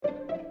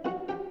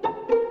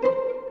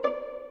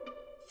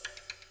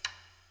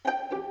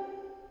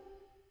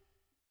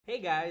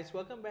guys,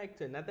 welcome back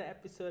to another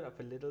episode of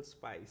A Little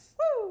Spice.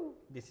 Woo!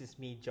 This is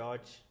me,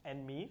 George,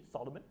 And me,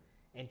 Solomon.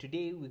 and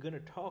today we're going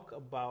to talk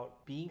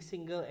about being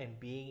single and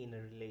being in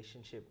a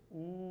relationship.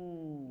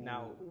 Ooh.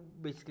 Now,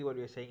 basically, what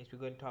we're saying is we're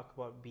going to talk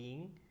about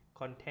being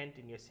content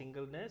in your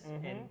singleness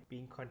and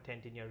being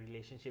content in your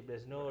relationship.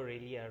 There's no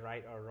really a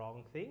right or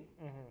wrong thing.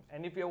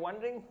 And if you're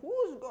wondering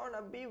who's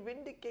gonna be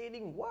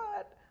vindicating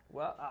what,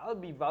 well, I'll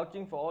be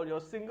vouching for all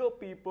your single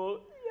people.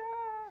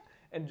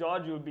 Yeah. And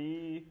George will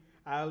be.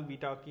 I'll be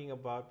talking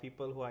about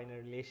people who are in a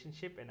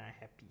relationship and are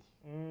happy.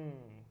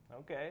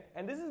 Okay.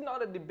 And this is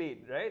not a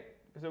debate, right?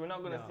 So we're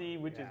not gonna No, see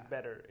which is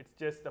better. It's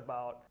just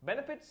about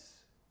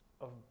benefits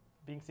of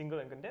being single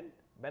and content,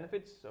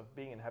 benefits of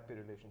being in a happy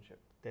relationship.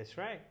 That's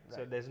right. So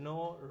Right. there's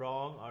no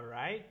wrong or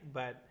right,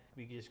 but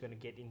we're just going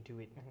to get into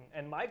it.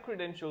 And my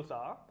credentials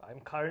are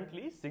I'm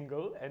currently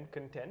single and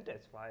content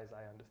as far as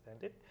I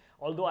understand it.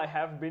 Although I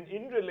have been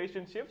in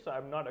relationships, so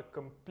I'm not a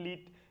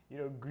complete,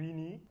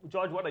 greenie.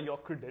 George, what are your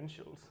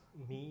credentials?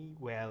 Me,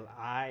 well,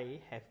 I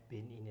have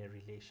been in a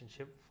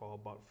relationship for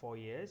about 4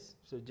 years.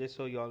 So just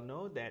so you all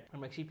know that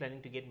I'm actually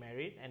planning to get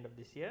married end of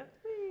this year.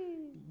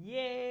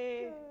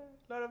 Yay!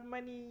 Lot of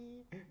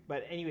money.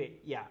 But anyway,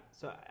 yeah.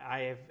 So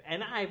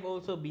I've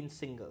also been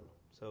single.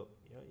 So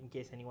in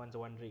case anyone's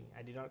wondering,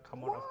 I did not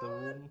come out of the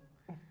womb.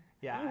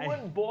 Yeah, You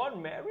weren't born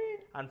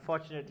married?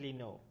 unfortunately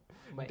no.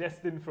 But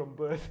Destined from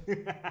birth.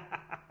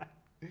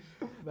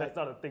 That's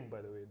not a thing,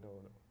 by the way. No.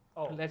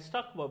 Oh, let's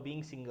talk about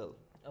being single.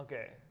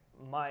 okay.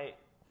 My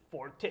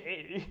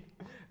forte.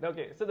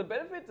 Okay, so the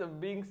benefits of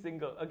being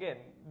single. Again,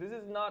 this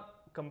is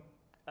not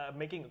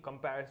making a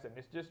comparison.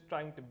 It's just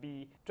trying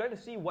to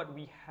see what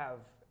we have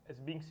as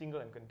being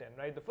single and content,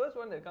 right? The first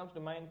one that comes to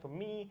mind for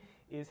me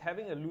is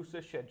having a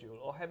looser schedule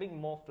or having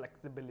more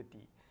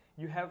flexibility.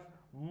 You have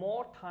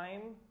more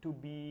time to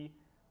be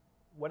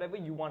whatever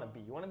you want to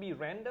be. You want to be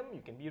random,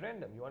 you can be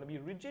random. You want to be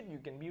rigid, you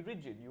can be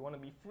rigid. You want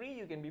to be free,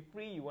 you can be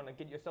free. You want to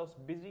get yourself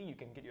busy, you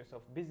can get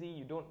yourself busy.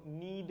 You don't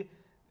need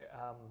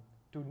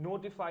to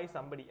notify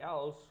somebody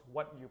else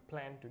what you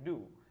plan to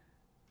do.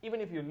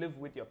 Even if you live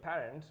with your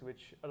parents,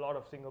 which a lot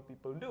of single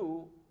people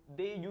do,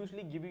 they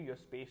usually give you your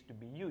space to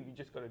be you. You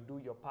just got to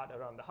do your part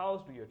around the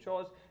house, do your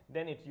chores,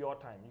 then it's your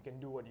time. You can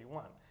do what you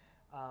want.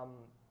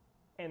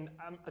 And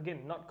I'm,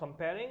 again, not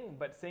comparing,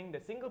 but saying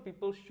that single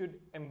people should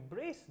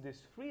embrace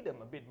this freedom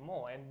a bit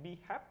more and be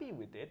happy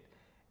with it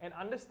and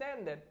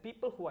understand that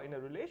people who are in a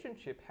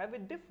relationship have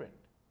it different,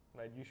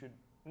 right? You should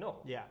know.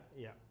 Yeah.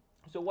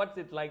 So what's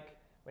it like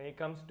when it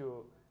comes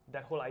to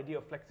that whole idea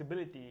of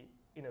flexibility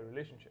in a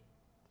relationship?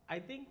 I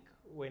think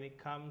when it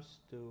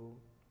comes to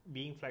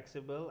being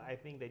flexible, I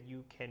think that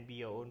you can be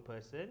your own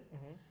person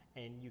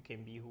and you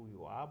can be who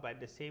you are. But at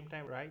the same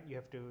time, right, you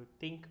have to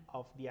think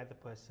of the other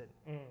person.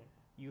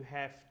 You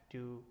have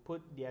to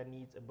put their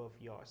needs above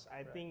yours.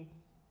 I think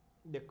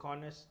the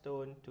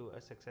cornerstone to a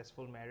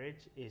successful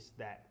marriage is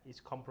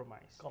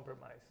compromise.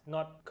 Compromise,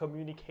 not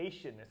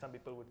communication, as some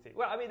people would say.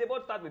 Well, I mean, they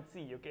both start with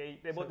C, okay?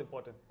 They're both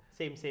important.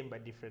 Same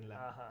but different.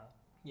 Uh-huh.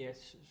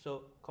 Yes,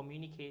 so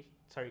communication.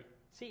 Sorry.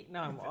 See,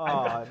 now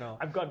no.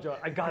 I've got John.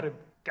 I got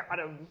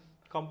him.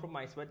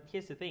 Compromise. But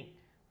here's the thing,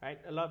 right?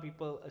 A lot of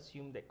people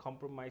assume that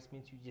compromise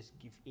means you just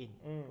give in.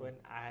 When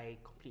I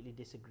completely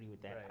disagree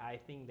with that. Right. I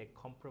think that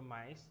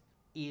compromise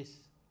is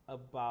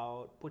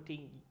about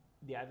putting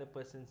the other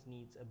person's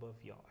needs above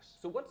yours.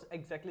 So what's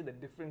exactly the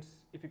difference,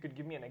 if you could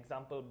give me an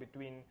example,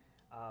 between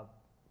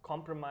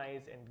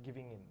compromise and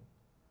giving in?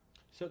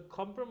 So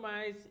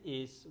compromise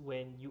is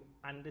when you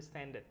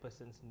understand that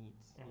person's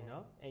needs,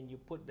 and you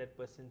put that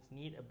person's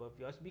need above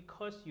yours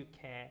because you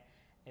care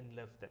and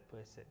love that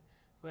person.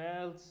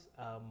 Whereas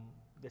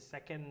the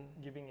second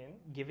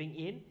Giving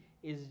in?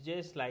 is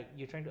just like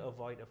you're trying to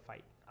avoid a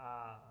fight.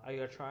 Or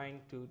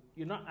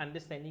you're not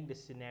understanding the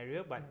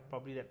scenario, but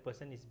probably that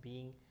person is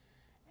being,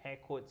 air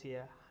quotes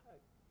here,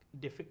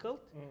 difficult.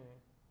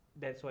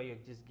 That's why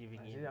you're just giving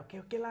in.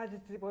 Okay lah,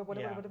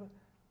 whatever.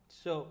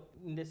 So,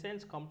 in the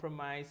sense,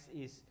 compromise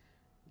is,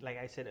 like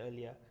I said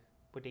earlier,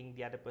 putting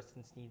the other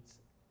person's needs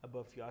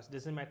above yours.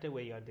 Doesn't matter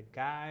whether you're the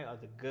guy or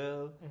the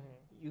girl,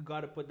 you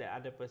got to put the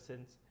other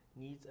person's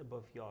needs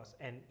above yours.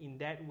 And in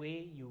that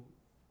way, you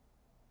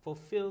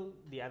fulfill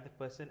the other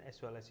person as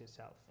well as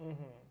yourself.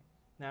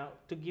 Now,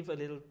 to give a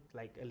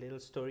little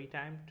story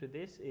time to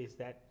this is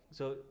that,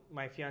 so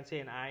my fiance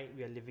and I,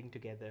 we are living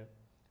together,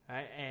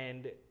 right?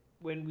 And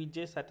when we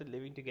just started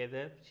living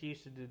together, she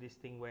used to do this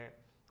thing where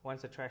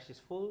once the trash is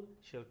full,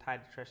 she'll tie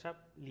the trash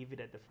up, leave it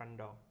at the front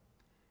door.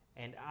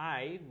 And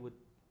I would,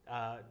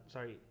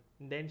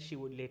 then she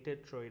would later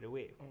throw it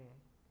away.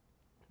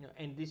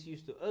 And this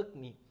used to irk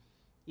me.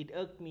 It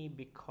irked me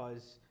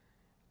because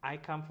I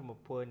come from a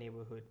poor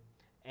neighborhood.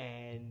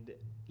 And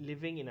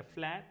living in a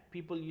flat,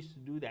 people used to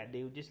do that.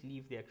 They would just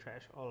leave their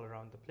trash all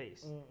around the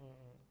place.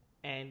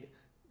 And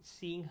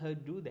seeing her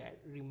do that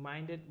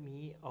reminded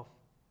me of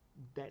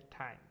that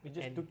time. It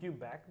just took you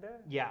back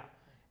there? Yeah.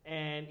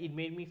 And it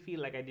made me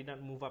feel like I did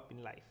not move up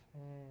in life.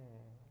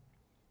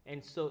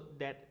 And so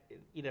that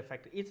it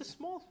affected, it's a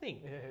small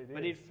thing, Yeah,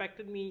 but it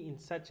affected me in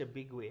such a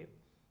big way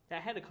I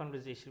had a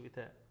conversation with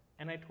her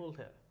and I told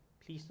her,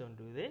 please don't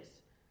do this.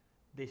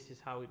 This is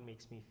how it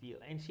makes me feel.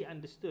 And she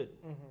understood,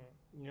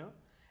 you know,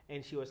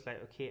 and she was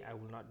like, okay, I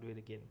will not do it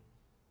again.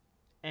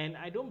 And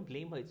I don't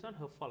blame her. It's not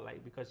her fault,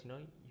 like, because, you know,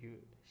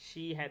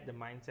 she had the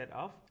mindset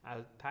of,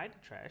 I'll tie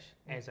the trash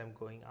as I'm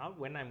going out.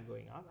 When I'm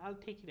going out, I'll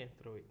take it and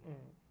throw it.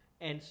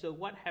 And so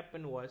what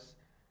happened was,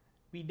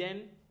 we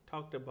then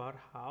talked about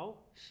how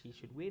she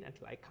should wait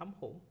until I come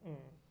home.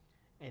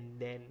 And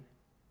then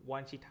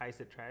once she ties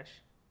the trash,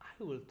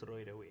 I will throw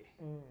it away.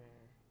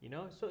 You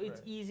know, so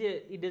it's easier.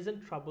 It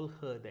doesn't trouble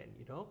her then,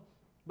 you know.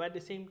 But at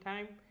the same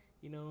time,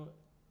 you know,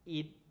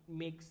 it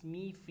makes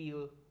me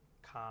feel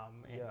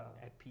calm and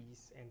at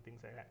peace and things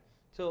like that.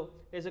 So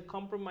there's a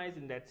compromise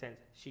in that sense.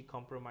 She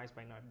compromised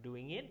by not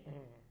doing it,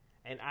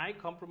 and I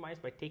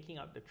compromised by taking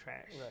out the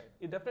trash. Right.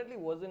 It definitely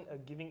wasn't a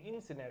giving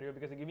in scenario,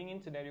 because a giving in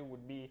scenario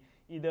would be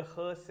either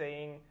her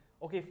saying,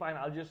 okay, fine,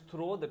 I'll just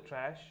throw the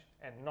trash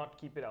and not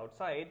keep it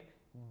outside,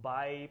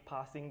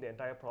 bypassing the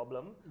entire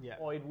problem.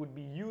 Or it would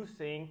be you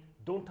saying,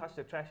 don't touch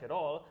the trash at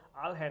all,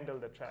 I'll handle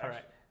the trash.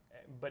 Correct.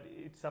 But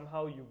it's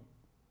somehow you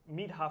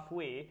meet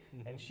halfway,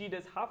 and she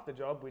does half the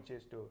job, which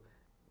is to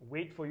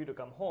wait for you to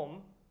come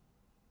home,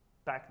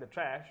 pack the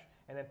trash,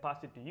 and then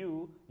pass it to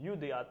you. You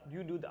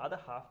do the other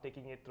half,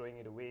 taking it, throwing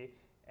it away,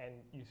 and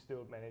you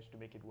still manage to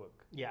make it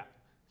work. Yeah.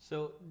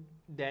 So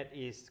that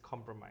is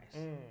compromise,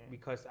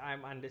 because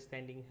I'm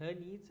understanding her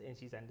needs and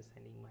she's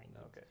understanding my needs.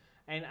 Okay.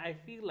 And I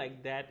feel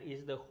like that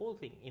is the whole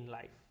thing in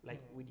life,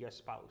 like with your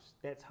spouse.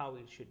 That's how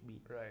it should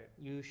be. Right.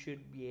 You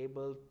should be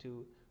able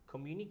to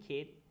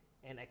communicate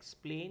and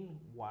explain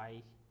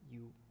why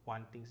you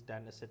want things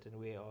done a certain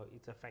way or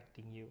it's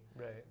affecting you.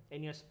 Right.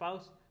 And your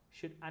spouse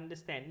should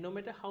understand, no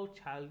matter how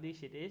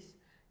childish it is,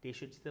 they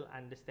should still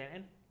understand.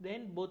 And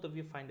then both of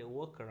you find a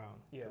workaround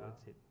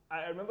towards it.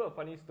 I remember a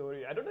funny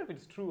story. I don't know if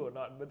it's true or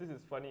not, but this is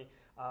funny.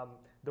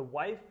 The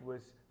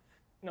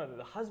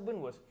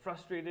husband was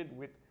frustrated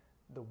with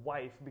the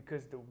wife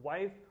because the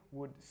wife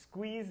would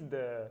squeeze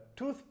the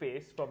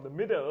toothpaste from the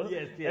middle,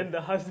 and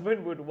the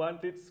husband would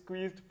want it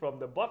squeezed from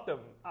the bottom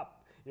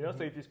up. You know,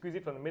 so if you squeeze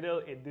it from the middle,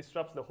 it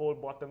disrupts the whole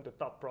bottom to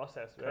top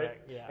process, right?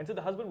 Correct, yeah. And so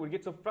the husband would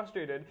get so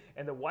frustrated,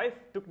 and the wife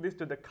took this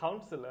to the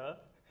counselor,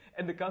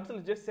 and the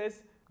counselor just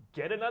says,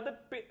 get another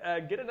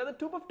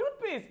tube of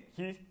toothpaste.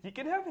 He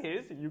can have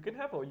his, you can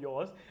have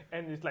yours,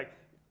 and it's like,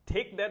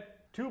 take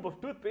that tube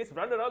of toothpaste,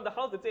 run around the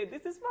house and say,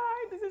 this is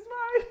mine.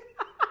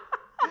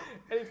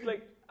 And it's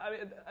like,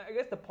 I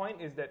guess the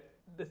point is that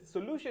the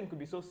solution could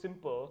be so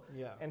simple,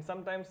 and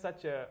sometimes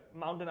such a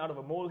mountain out of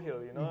a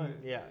molehill, you know.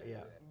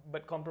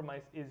 But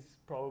compromise is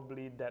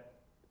probably that.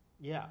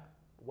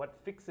 What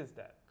fixes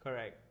that?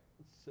 Correct.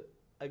 So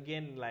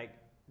again, like,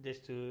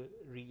 just to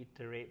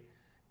reiterate,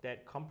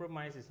 that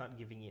compromise is not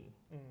giving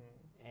in,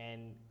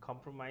 and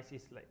compromise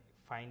is like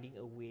finding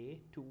a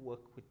way to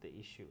work with the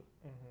issue.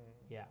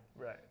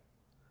 Right.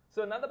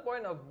 So another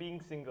point of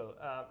being single,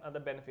 other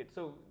benefit.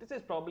 So this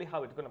is probably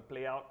how it's going to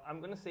play out. I'm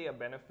going to say a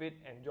benefit,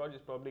 and George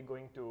is probably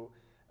going to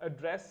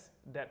address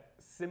that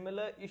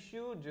similar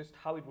issue, just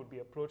how it would be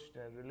approached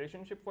in a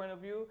relationship point of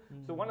view.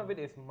 So one of it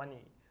is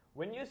money.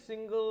 When you're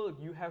single,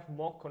 you have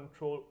more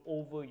control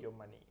over your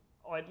money,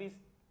 or at least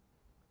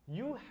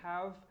you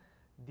have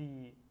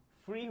the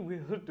free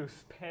will to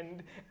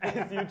spend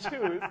as you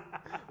choose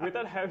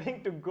without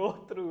having to go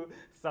through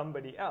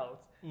somebody else.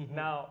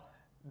 Now,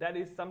 that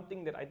is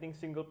something that I think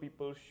single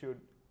people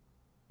should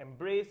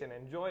embrace and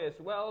enjoy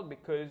as well,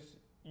 because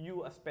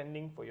you are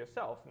spending for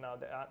yourself. Now,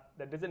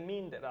 that doesn't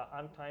mean that there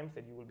aren't times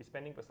that you will be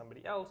spending for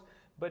somebody else,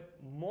 but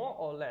more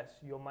or less,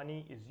 your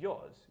money is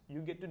yours.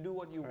 You get to do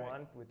what you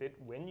want with it,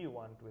 when you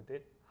want with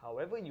it,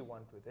 however you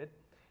want with it.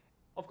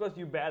 Of course,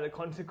 you bear the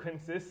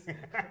consequences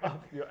of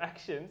your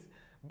actions,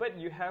 but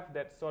you have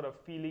that sort of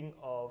feeling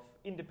of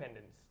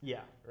independence.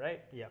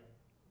 Right?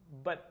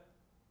 But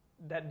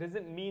that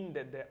doesn't mean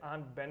that there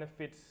aren't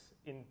benefits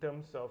in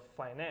terms of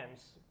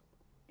finance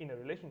in a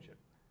relationship.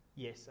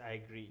 Yes, I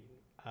agree.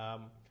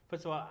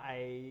 First of all,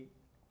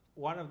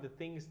 one of the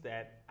things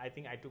that I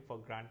think I took for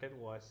granted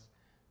was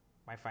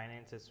my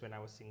finances when I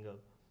was single.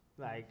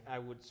 Like, I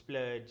would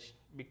splurge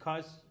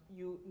because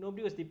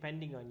nobody was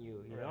depending on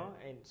you, you know,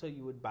 and so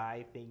you would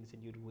buy things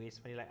and you'd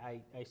waste money. Like,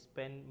 I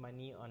spend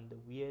money on the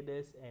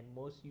weirdest and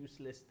most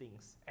useless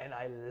things, and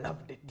I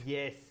loved it.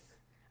 Yes.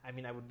 I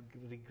mean, I would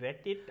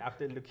regret it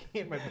after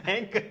looking at my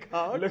bank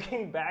account.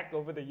 Looking back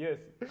over the years,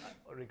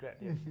 regret,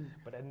 yes.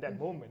 But in that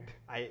moment,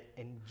 I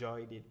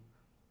enjoyed it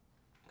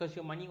because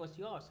your money was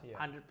yours.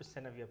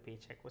 100% of your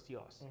paycheck was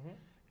yours.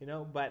 You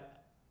know,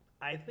 but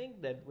I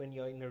think that when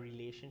you're in a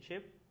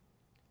relationship,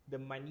 the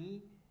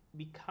money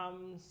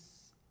becomes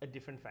a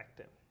different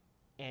factor,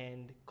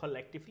 and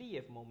collectively you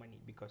have more money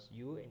because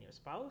you and your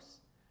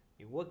spouse,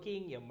 you're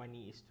working, your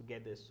money is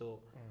together,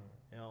 so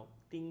you know,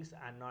 things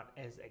are not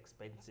as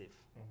expensive.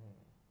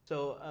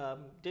 So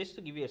just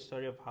to give you a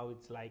story of how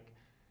it's like,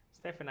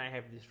 Steph and I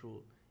have this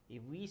rule: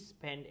 if we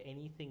spend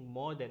anything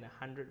more than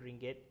 100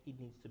 ringgit, it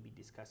needs to be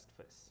discussed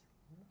first.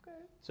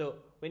 So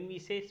when we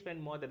say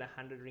spend more than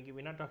 100 ringgit,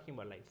 we're not talking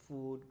about like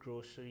food,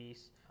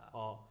 groceries,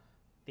 or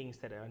things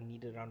that are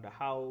needed around the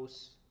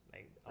house,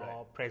 like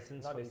or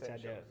presents Not for each other.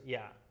 essentials.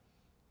 Yeah.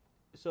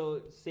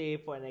 So say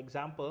for an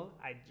example,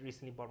 I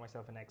recently bought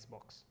myself an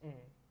Xbox.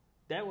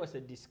 That was a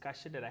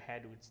discussion that I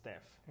had with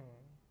Steph,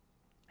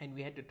 and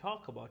we had to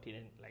talk about it,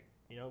 and like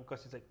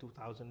because it's like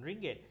 2,000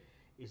 ringgit,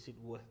 is it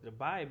worth the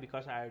buy?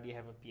 Because I already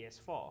have a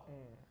PS4.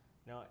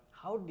 Now,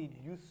 how did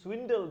you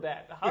swindle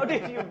that? How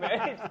did you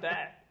manage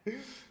that?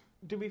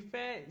 To be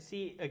fair,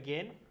 see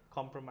again,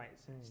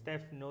 compromise.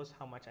 Steph knows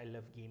how much I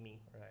love gaming,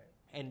 Right.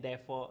 and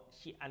therefore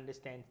she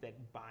understands that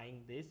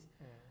buying this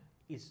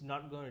is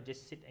not going to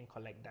just sit and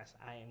collect dust.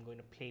 I am going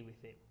to play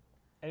with it.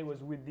 And it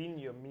was within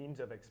your means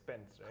of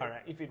expense, right?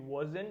 Correct. If it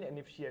wasn't, and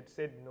if she had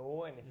said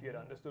no, and if you had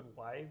understood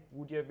why,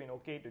 would you have been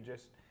okay to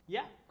just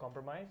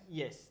compromise?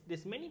 Yes.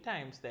 There's many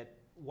times that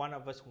one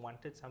of us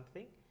wanted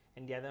something,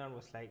 and the other one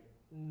was like,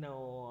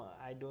 no,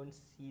 I don't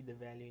see the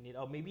value in it,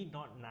 or maybe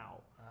not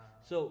now.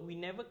 So we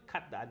never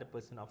cut the other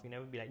person off. We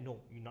never be like, no,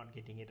 you're not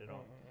getting it at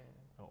all.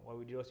 No, what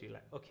we do was we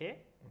like, okay,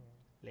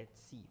 let's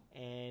see.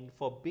 And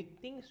for big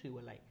things, we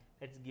were like,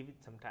 let's give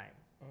it some time.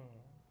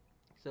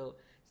 So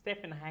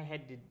Steph and I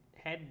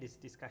had this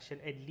discussion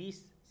at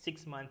least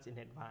 6 months in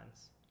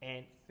advance.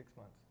 And 6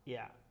 months.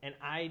 Yeah, and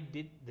I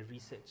did the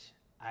research.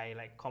 I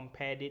like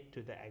compared it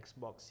to the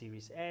Xbox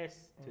Series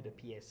S, to the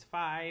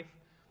PS5,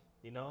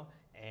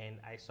 and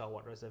I saw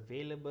what was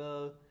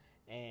available.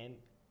 And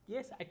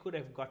yes, I could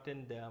have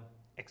gotten the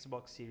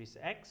Xbox Series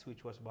X,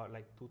 which was about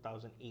like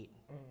 2008.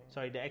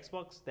 Sorry, the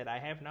Xbox that I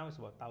have now is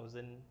about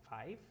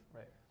 2005.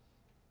 Right.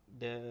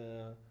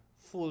 The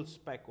full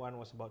spec one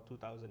was about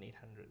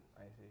 2,800.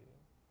 I see.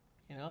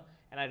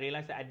 And I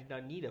realized that I did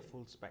not need a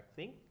full spec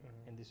thing,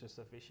 and this was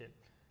sufficient.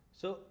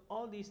 So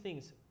all these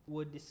things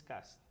were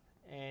discussed,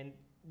 and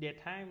there are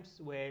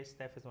times where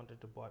Steph has wanted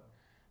to buy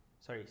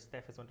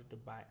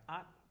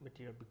art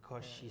material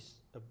because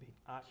she's a big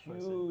art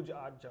person. Huge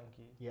art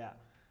junkie. Yeah.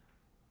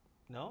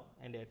 No,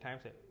 and there are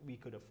times that we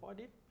could afford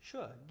it.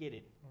 Sure, get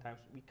it. Times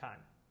we can't.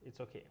 It's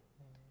okay.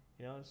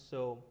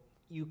 So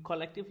you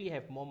collectively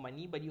have more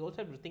money, but you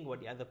also have to think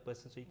about the other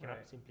person, so you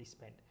cannot simply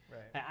spend.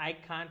 Right. Like, I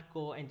can't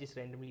go and just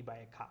randomly buy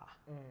a car,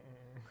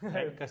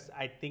 right? Because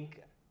I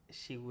think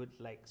she would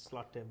like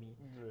slaughter me.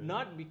 Really?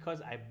 Not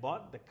because I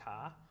bought the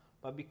car,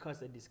 but because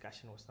the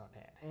discussion was not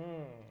had.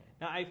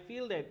 Now I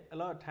feel that a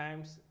lot of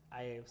times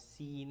I have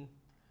seen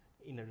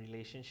in a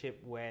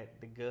relationship where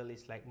the girl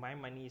is like, my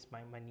money is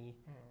my money,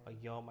 or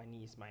your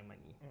money is my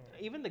money.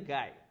 Even the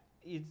guy,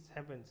 it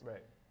happens.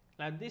 Right.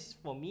 Now this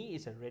for me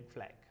is a red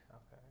flag.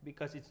 Okay.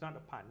 Because it's not a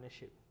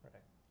partnership.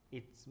 Right.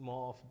 It's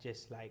more of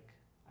just like,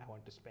 I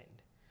want to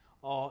spend.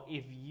 Or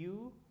if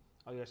you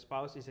or your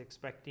spouse is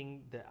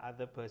expecting the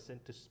other person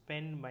to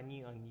spend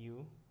money on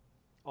you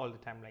all the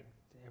time, like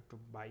they have to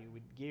buy you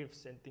with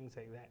gifts and things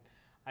like that,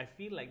 I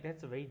feel like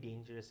that's a very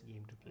dangerous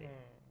game to play.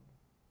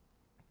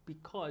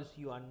 Because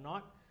you are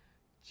not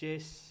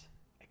just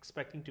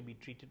expecting to be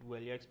treated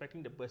well, you're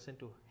expecting the person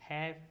to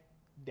have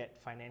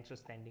that financial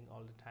standing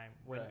all the time.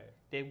 When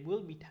there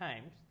will be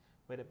times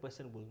where the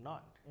person will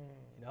not,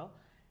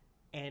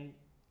 and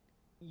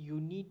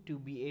you need to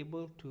be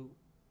able to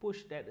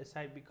push that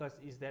aside, because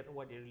is that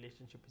what your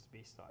relationship is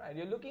based on? Right,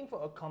 you're looking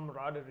for a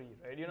camaraderie,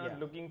 right? You're not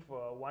looking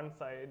for a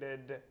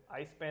one-sided,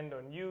 I spend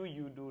on you,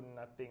 you do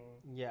nothing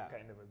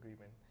kind of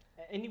agreement.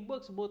 And it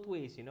works both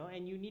ways,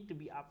 and you need to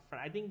be upfront.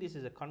 I think this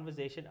is a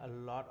conversation a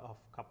lot of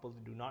couples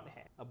do not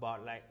have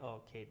about like,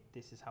 okay,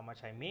 this is how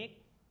much I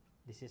make,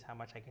 this is how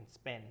much I can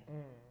spend.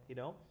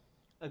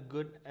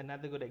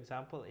 Another good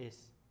example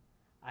is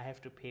I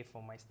have to pay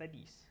for my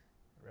studies.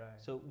 Right.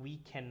 So we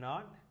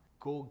cannot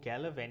go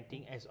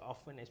gallivanting as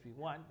often as we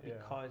want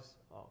because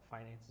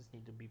finances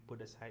need to be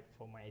put aside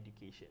for my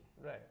education.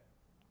 Right.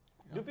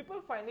 Do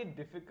people find it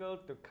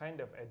difficult to kind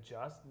of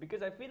adjust?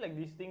 Because I feel like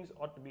these things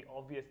ought to be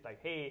obvious, like,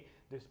 hey,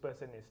 this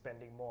person is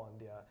spending more on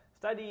their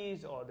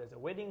studies, or there's a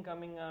wedding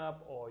coming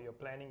up, or you're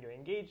planning your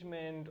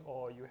engagement,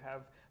 or you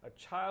have a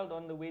child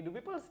on the way. Do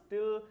people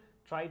still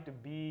try to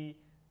be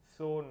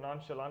so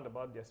nonchalant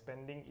about their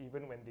spending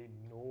even when they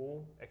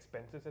know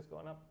expenses has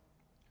gone up?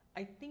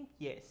 I think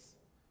yes,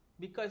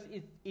 because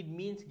it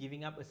means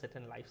giving up a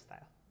certain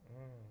lifestyle.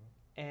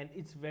 And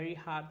it's very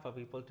hard for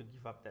people to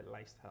give up that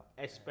lifestyle,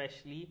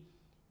 especially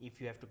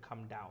if you have to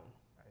come down.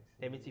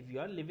 That means if you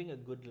are living a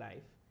good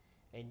life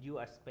and you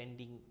are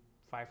spending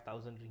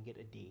 5,000 ringgit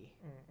a day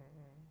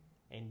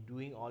and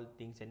doing all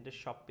things and the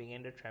shopping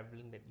and the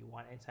traveling that you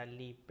want, and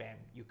suddenly, bam,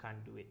 you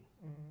can't do it.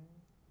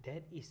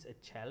 That is a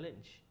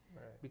challenge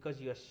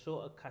because you are so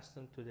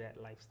accustomed to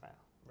that lifestyle.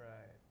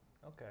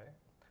 Right. Okay.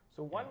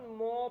 So one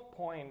more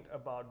point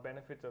about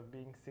benefits of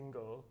being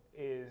single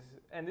is,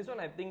 and this one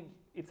I think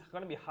it's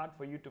going to be hard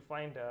for you to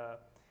find a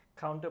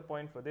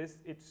counterpoint for this,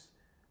 it's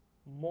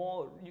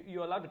more,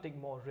 you're allowed to take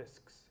more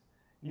risks.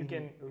 You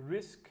can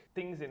risk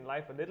things in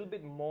life a little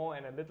bit more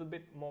and a little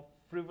bit more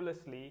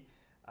frivolously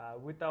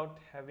without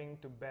having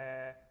to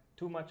bear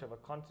too much of a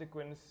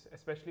consequence,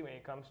 especially when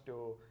it comes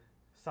to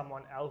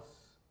someone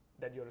else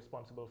that you're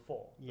responsible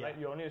for, Yeah. right?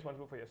 You're only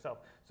responsible for yourself.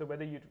 So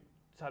whether you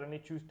suddenly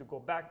choose to go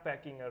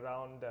backpacking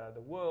around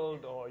the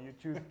world, or you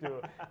choose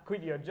to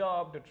quit your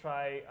job to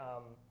try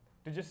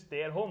to just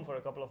stay at home for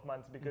a couple of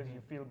months because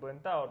you feel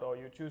burnt out, or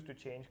you choose to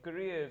change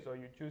careers, or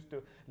you choose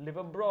to live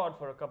abroad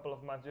for a couple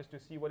of months just to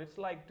see what it's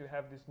like to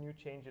have this new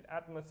change in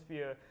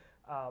atmosphere,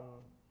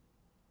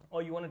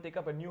 or you want to take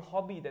up a new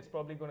hobby that's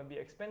probably going to be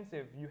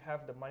expensive, you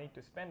have the money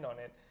to spend on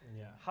it.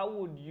 Yeah. How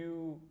would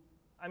you,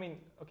 I mean,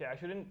 okay, I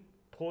shouldn't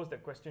pose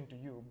that question to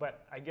you,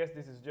 but I guess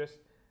this is just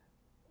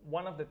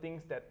one of the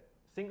things that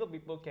single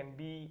people can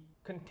be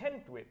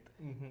content with.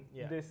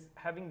 Yeah. This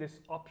having this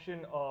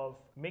option of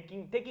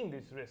taking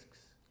these risks,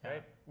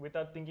 right?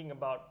 Without thinking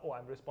about, oh,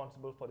 I'm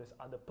responsible for this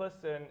other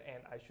person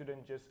and I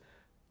shouldn't just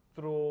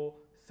throw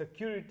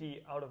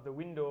security out of the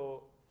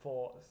window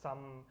for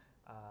some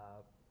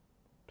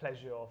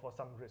pleasure or for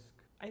some risk.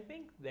 I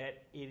think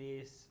that it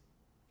is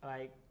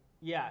like,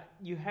 yeah,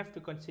 you have to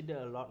consider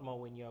a lot more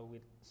when you're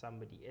with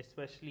somebody,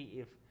 especially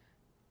if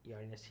you're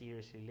in a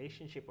serious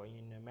relationship or you're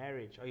in a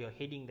marriage or you're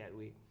heading that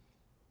way.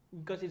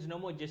 Because it's no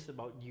more just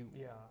about you,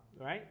 Yeah.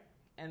 right?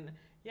 And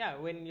yeah,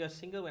 when you're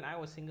single, when I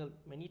was single,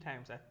 many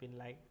times I've been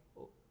like,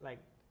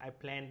 I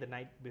planned the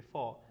night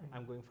before,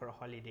 I'm going for a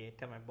holiday,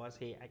 tell my boss,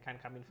 hey, I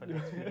can't come in for the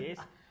next few days.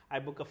 I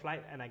book a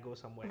flight and I go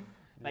somewhere.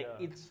 Like,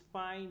 it's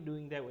fine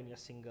doing that when you're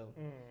single.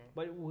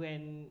 But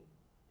when,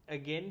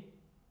 again,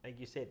 like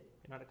you said,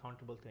 you're not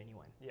accountable to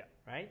anyone. Yeah.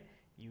 Right?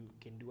 You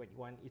can do what you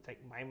want. It's like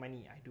my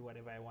money, I do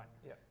whatever I want.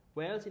 Yeah.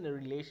 Whereas in a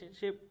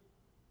relationship,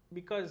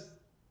 because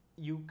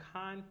you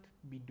can't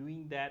be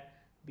doing that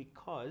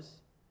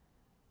because,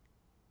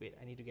 wait,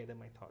 I need to gather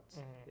my thoughts.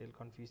 It'll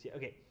confuse you.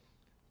 Okay.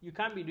 You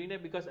can't be doing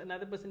that because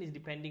another person is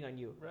depending on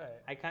you.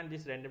 Right. I can't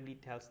just randomly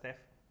tell Steph,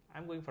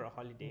 I'm going for a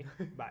holiday.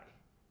 Bye.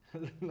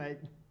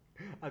 Like,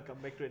 I'll come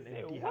back to an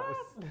empty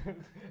house.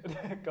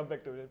 Come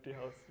back to an empty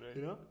house, right?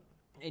 You know?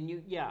 And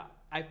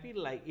I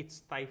feel like it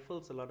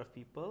stifles a lot of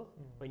people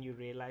when you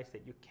realize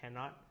that you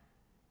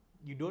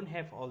don't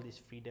have all this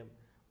freedom.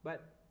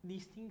 But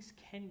these things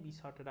can be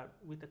sorted out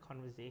with a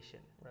conversation.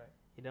 Right.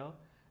 You know?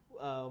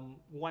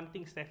 One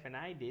thing Steph and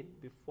I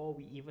did before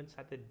we even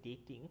started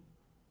dating.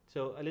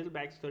 So a little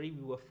backstory,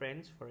 we were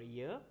friends for a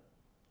year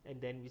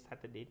and then we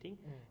started dating.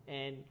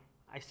 And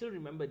I still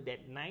remember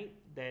that night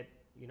that,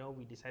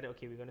 we decided,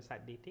 okay, we're going to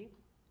start dating.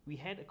 We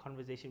had a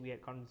conversation. We had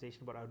a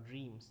conversation about our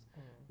dreams.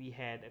 We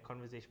had a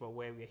conversation about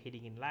where we're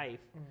heading in life.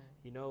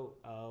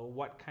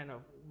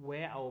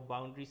 Where our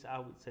boundaries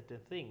are with certain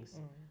things.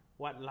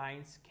 What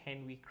lines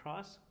can we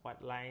cross?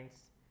 What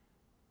lines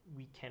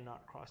we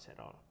cannot cross at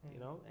all,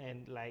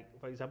 And like,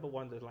 for example,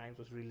 one of the lines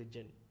was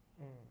religion.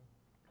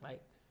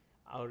 Like,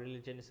 our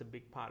religion is a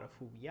big part of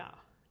who we are,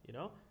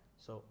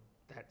 So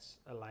that's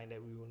a line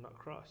that we will not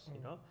cross,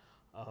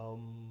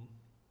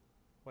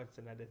 What's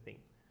another thing?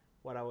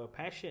 What our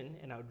passion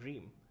and our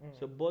dream.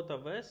 So both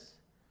of us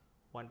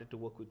wanted to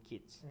work with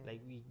kids.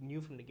 Like, we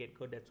knew from the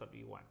get-go that's what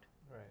we want.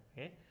 Right.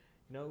 Okay?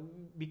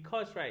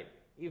 Because, right,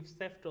 if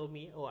Steph told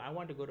me, oh, I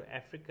want to go to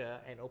Africa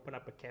and open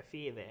up a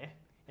cafe there,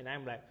 and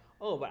I'm like,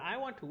 oh, but I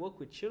want to work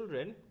with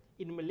children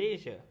in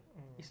Malaysia,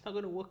 it's not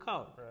going to work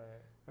out.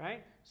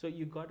 Right? So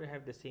you got to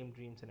have the same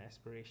dreams and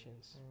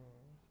aspirations.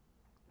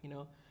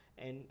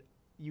 And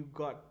you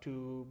got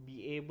to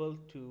be able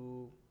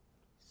to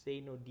say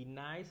no,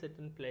 deny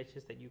certain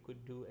pleasures that you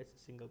could do as a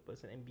single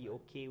person and be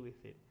okay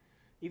with it.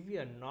 If you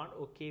are not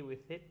okay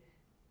with it,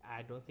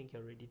 I don't think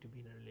you're ready to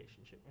be in a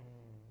relationship.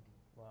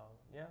 Wow.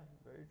 Yeah,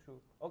 very true.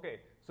 Okay,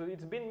 so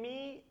it's been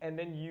me and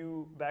then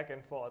you back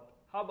and forth.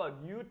 How about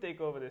you take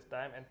over this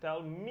time and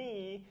tell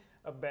me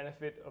a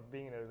benefit of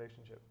being in a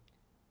relationship?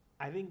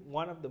 I think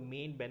one of the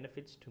main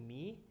benefits to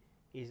me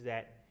is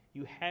that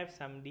you have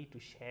somebody to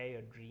share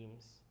your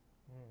dreams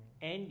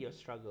and your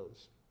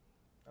struggles.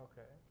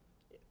 Okay.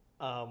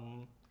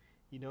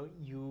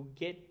 You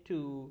get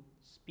to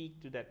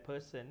speak to that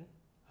person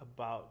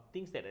about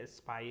things that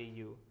inspire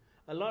you.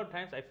 A lot of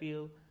times I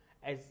feel,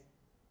 as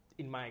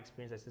in my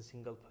experience as a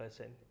single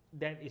person,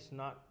 that's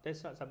not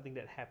something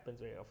that happens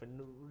very often.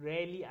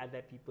 Rarely are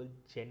there people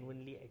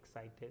genuinely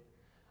excited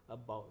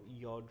about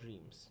your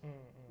dreams,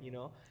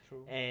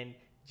 True. And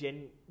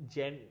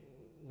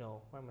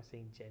why am I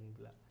saying Gen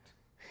blah?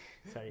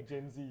 Sorry.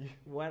 Gen Z.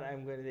 What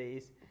I'm going to say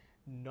is,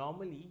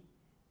 normally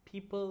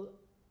people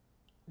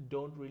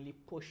don't really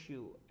push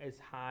you as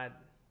hard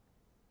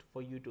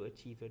for you to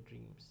achieve your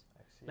dreams.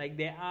 I see. Like,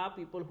 there are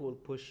people who will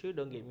push you,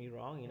 don't get me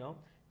wrong,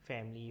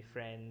 family,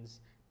 friends,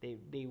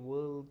 they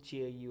will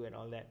cheer you and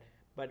all that.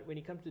 But when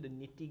it comes to the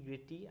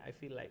nitty-gritty, I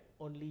feel like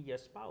only your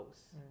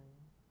spouse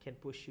can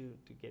push you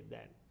to get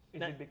that.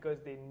 Is it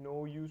because they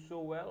know you so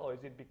well, or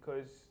is it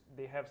because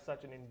they have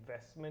such an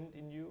investment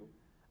in you?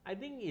 I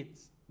think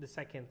it's the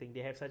second thing.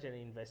 They have such an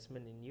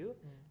investment in you,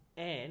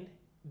 and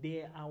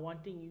they are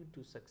wanting you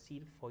to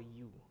succeed for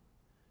you,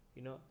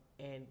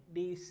 and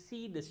they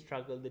see the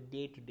struggle, the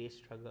day-to-day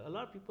struggle. A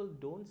lot of people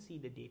don't see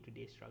the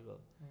day-to-day struggle.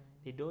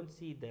 They don't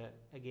see the,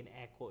 again,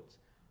 air quotes,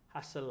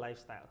 hustle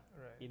lifestyle,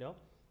 Right.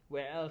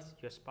 Where else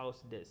your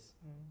spouse does.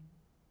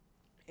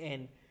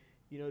 And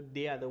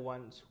they are the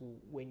ones who,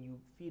 when you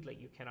feel like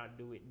you cannot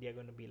do it, they're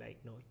going to be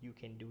like, no, you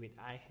can do it.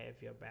 I have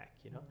your back.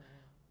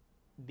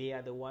 They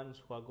are the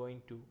ones who are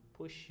going to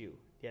push you.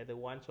 They are the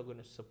ones who are going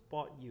to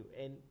support you,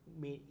 and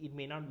it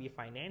may not be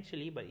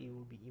financially, but it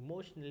will be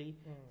emotionally,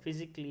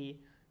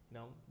 physically.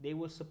 They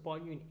will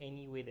support you in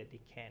any way that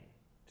they can.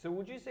 So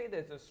would you say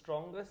there's a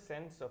stronger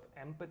sense of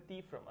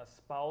empathy from a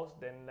spouse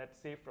than, let's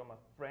say, from a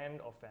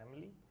friend or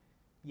family?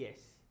 Yes,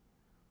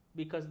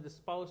 because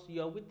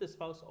you're with the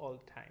spouse all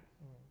the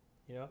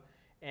time,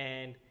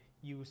 and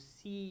you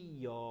see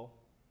your,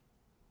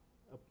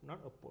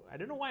 I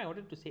don't know why I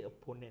wanted to say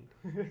opponent.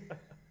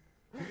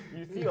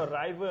 You see your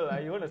rival,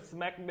 you want to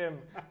smack them.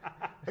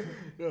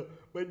 No,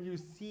 but you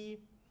see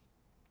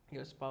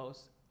your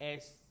spouse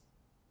as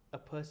a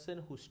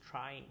person who's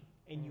trying,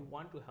 and you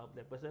want to help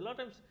that person. A lot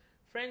of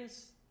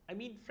times,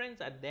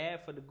 friends are there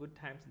for the good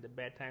times and the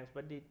bad times,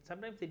 but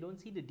sometimes they don't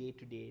see the day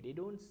to day. They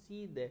don't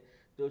see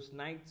those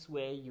nights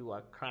where you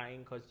are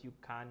crying because you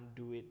can't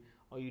do it,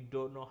 or you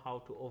don't know how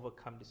to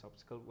overcome this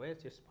obstacle,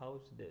 whereas your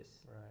spouse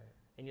does. Right.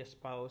 And your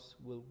spouse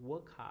will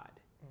work hard,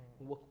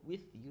 work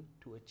with you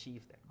to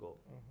achieve that goal.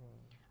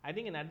 I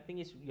think another thing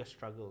is your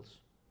struggles.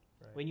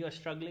 Right. When you are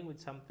struggling with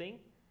something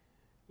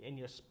and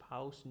your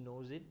spouse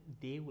knows it,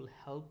 they will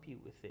help you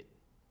with it.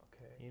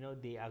 Okay.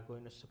 They are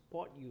going to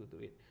support you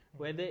with it.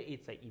 Whether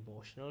it's like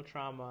emotional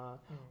trauma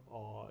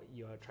or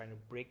you're trying to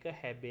break a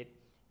habit,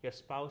 your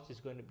spouse is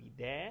going to be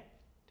there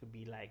to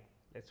be like,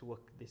 let's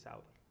work this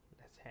out.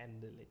 Let's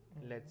handle it.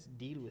 Let's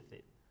deal with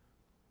it.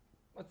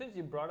 Well, since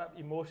you brought up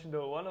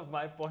emotional, one of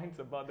my points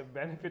about the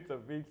benefits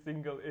of being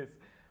single is,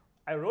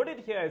 I wrote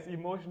it here as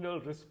emotional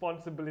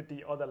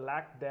responsibility or the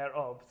lack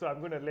thereof. So I'm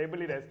going to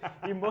label it as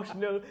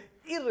emotional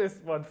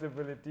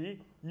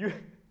irresponsibility.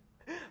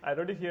 I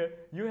wrote it here,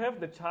 you have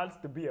the chance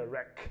to be a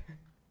wreck.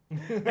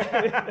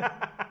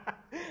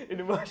 An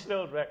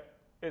emotional wreck.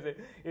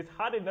 It's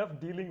hard enough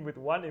dealing with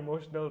one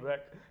emotional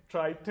wreck.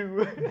 Try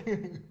two.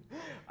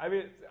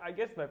 I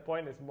guess my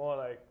point is more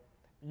like,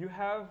 you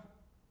have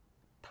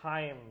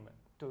time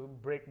to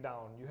break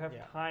down. You have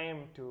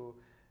time to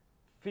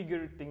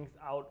figure things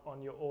out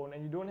on your own,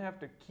 and you don't have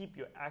to keep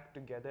your act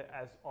together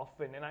as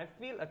often. And I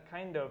feel a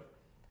kind of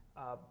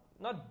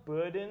not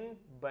burden,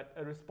 but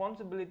a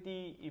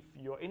responsibility if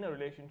you're in a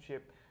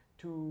relationship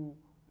to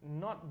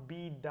not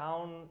be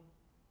down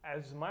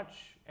as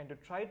much and to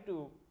try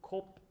to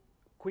cope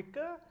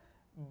quicker.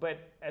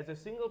 But as a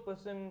single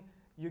person,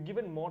 you're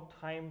given more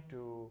time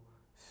to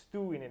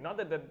stew in it. Not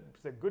that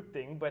that's a good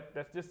thing, but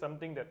that's just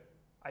something that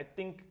I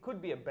think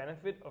could be a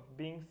benefit of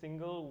being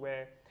single,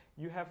 where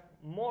you have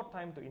more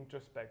time to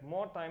introspect,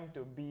 more time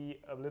to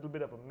be a little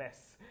bit of a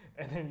mess,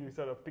 and then you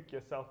sort of pick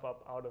yourself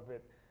up out of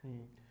it.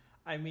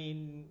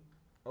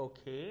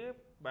 Okay,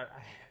 but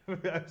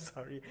I'm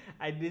sorry,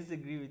 I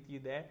disagree with you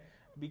there,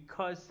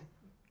 because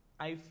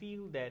I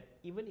feel that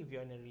even if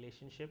you're in a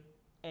relationship,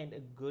 and a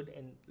good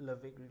and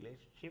loving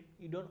relationship,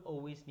 you don't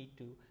always need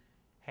to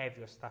have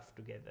your stuff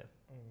together.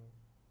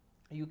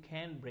 You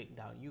can break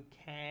down. You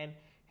can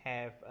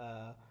have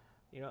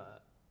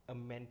a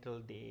mental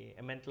day,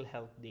 a mental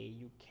health day.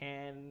 You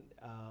can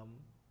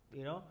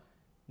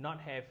not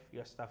have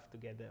your stuff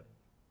together.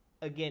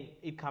 Again,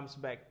 it comes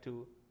back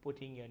to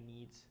putting your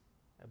needs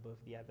above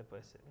the other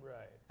person.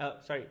 Right.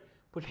 Sorry.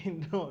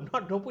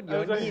 Don't put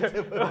your needs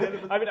above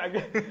the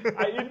other person.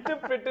 I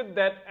interpreted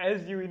that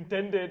as you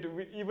intended,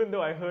 even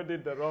though I heard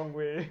it the wrong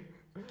way.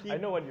 I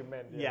know what you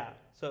meant. Yeah.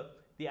 So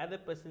the other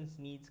person's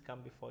needs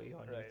come before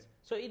your needs.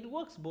 So it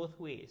works both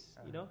ways.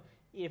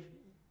 If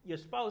your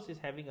spouse is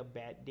having a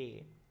bad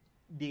day,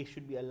 they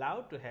should be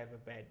allowed to have a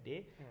bad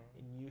day,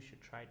 and you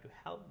should try to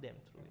help them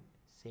through it.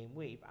 Same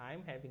way, if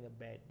I'm having a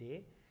bad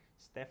day,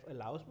 Steph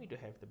allows me to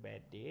have the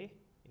bad day,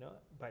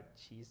 but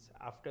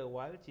after a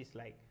while, she's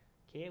like,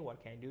 okay,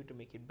 what can I do to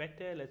make it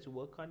better? Let's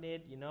work on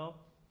it,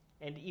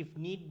 and if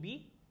need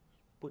be,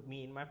 put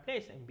me in my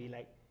place and be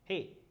like,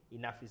 hey,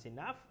 enough is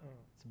enough.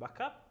 Let's buck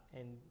up,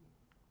 and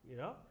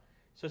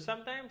so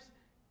sometimes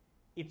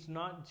it's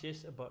not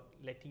just about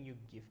letting you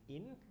give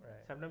in.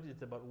 Sometimes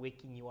it's about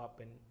waking you up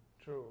and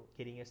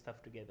getting your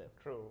stuff together.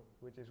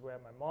 Which is where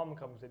my mom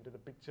comes into the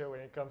picture when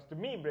it comes to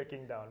me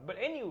breaking down. But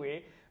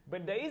anyway,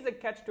 there is a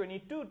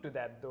catch-22 to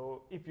that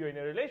though. If you're in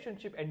a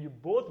relationship and you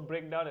both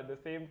break down at the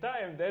same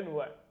time, then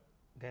what?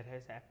 That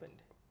has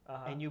happened.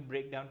 And you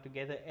break down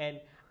together,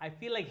 and I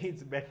feel like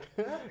it's better.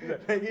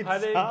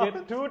 Honey,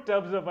 get 2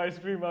 tubs of ice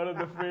cream out of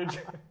the fridge.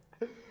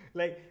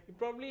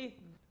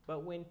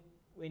 But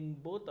when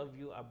both of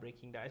you are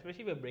breaking down,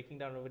 especially if you're breaking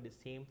down over the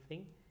same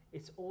thing,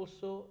 it's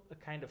also a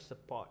kind of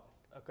support.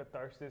 A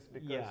catharsis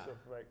because of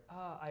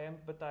I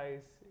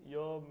empathize,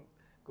 you're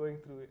going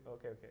through it.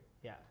 Okay.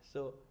 Yeah,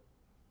 so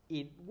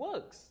it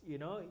works,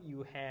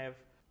 you have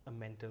a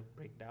mental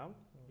breakdown,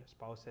 your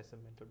spouse has a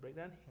mental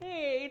breakdown.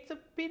 Hey, it's a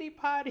pity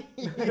party.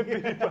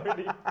 Pity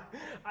party.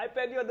 I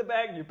pat you on the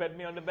back, you pat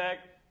me on the back.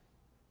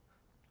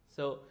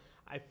 So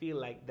I feel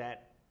like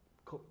that,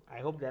 I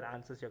hope that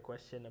answers your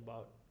question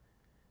about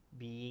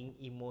being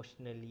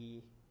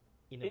emotionally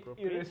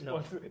inappropriate.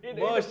 Irresponsible.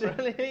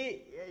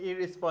 Emotionally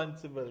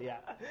irresponsible. Yeah.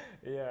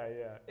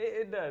 Yeah.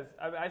 It does.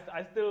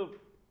 I still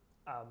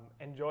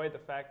enjoy the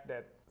fact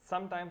that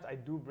sometimes I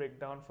do break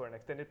down for an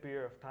extended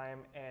period of time,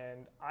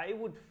 and I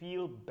would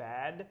feel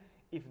bad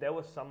if there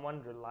was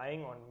someone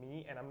relying on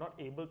me and I'm not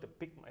able to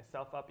pick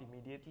myself up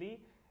immediately.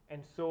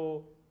 And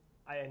so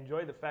I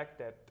enjoy the fact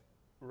that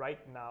right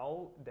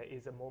now there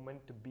is a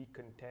moment to be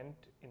content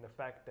in the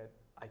fact that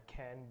I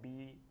can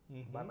be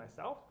by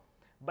myself.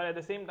 But at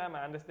the same time,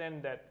 I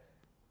understand that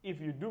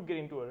if you do get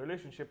into a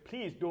relationship,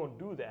 please don't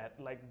do that.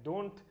 Like,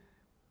 don't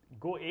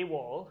go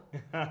AWOL,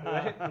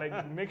 right?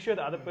 Like, make sure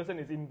the other person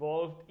is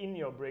involved in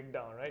your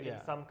breakdown, right? Yeah.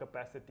 In some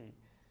capacity.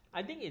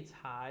 I think it's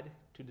hard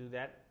to do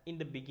that. In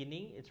the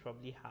beginning, it's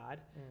probably hard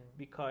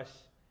because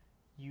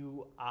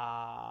you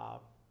are,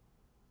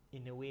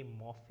 in a way,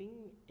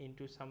 morphing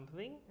into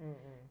something,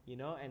 you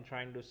know, and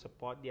trying to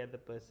support the other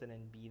person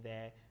and be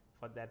there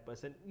for that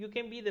person. You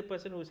can be the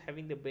person who's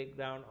having the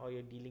breakdown, or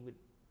you're dealing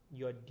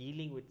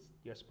with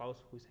your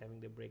spouse who's having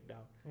the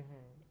breakdown.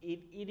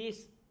 It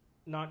is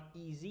not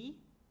easy,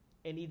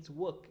 and it's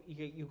work.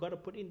 You got to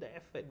put in the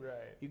effort.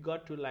 Right. You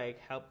got to like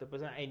help the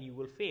person, and you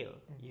will fail.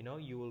 You know,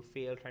 you will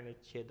fail trying to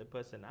cheer the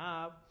person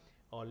up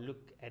or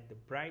look at the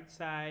bright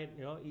side.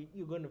 You know,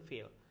 you're going to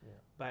fail. Yeah.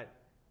 But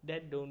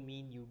that don't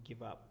mean you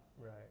give up.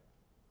 Right.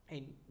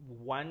 And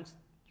once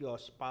your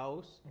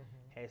spouse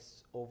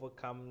has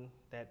overcome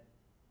that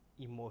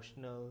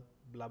emotional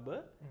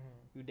blubber,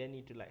 you then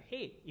need to like,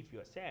 hey, if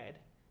you're sad,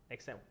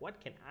 next time, what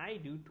can I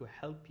do to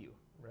help you?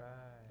 Right.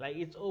 Like,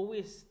 it's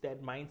always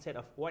that mindset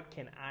of what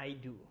can I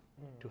do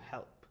to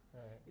help.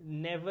 Right.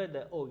 Never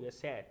the, oh, you're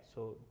sad,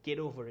 so get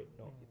over it.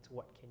 No, it's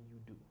what can you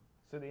do.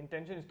 So the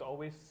intention is to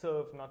always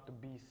serve, not to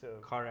be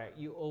served. Correct.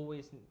 You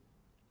always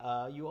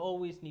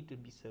need to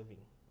be serving.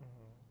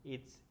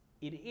 It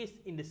is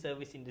in the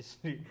service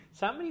industry.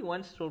 Somebody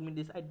once told me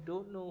this, I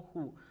don't know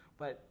who,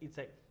 but it's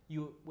like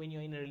when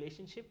you're in a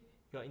relationship,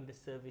 you're in the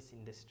service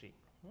industry.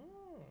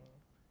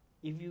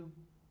 If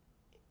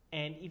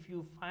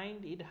you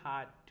find it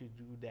hard to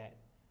do that,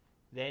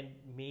 then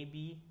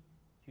maybe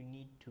you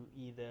need to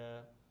either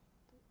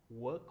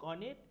work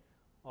on it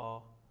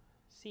or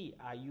see,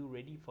 are you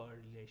ready for a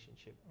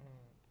relationship?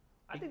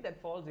 I think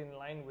that falls in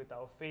line with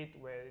our faith,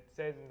 where it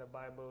says in the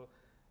Bible,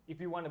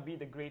 if you want to be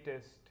the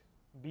greatest,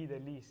 be the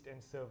least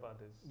and serve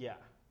others. Yeah.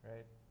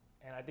 Right?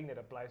 And I think that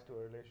applies to a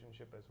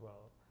relationship as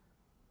well.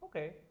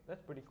 Okay,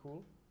 that's pretty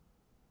cool.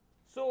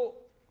 So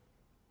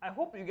I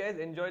hope you guys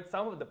enjoyed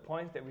some of the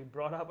points that we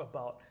brought up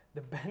about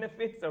the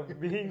benefits of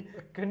being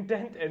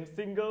content and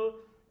single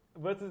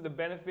versus the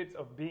benefits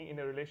of being in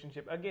a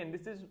relationship. Again,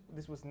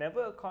 this was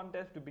never a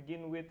contest to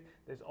begin with.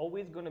 There's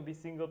always going to be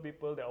single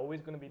people. There are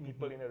always going to be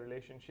people in a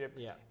relationship.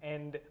 Yeah.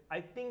 And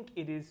I think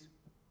it is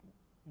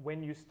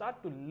when you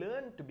start to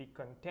learn to be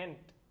content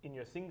in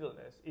your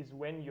singleness is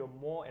when you're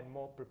more and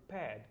more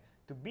prepared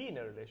to be in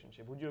a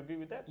relationship. Would you agree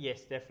with that?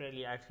 Yes,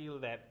 definitely. I feel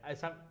that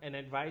an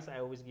advice I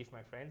always give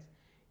my friends: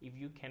 if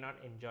you cannot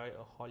enjoy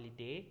a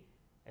holiday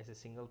as a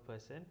single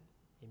person,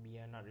 maybe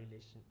you're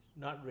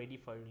not ready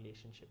for a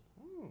relationship.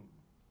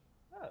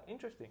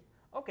 Interesting.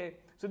 Okay,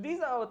 so these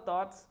are our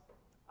thoughts.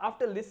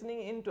 After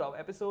listening into our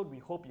episode, we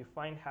hope you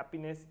find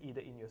happiness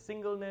either in your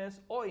singleness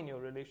or in your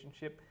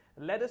relationship.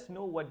 Let us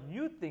know what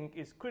you think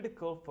is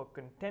critical for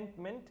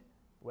contentment,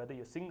 whether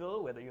you're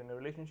single, whether you're in a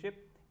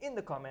relationship, in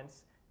the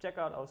comments. Check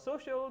out our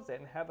socials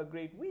and have a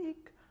great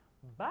week.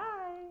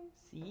 Bye.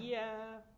 See ya.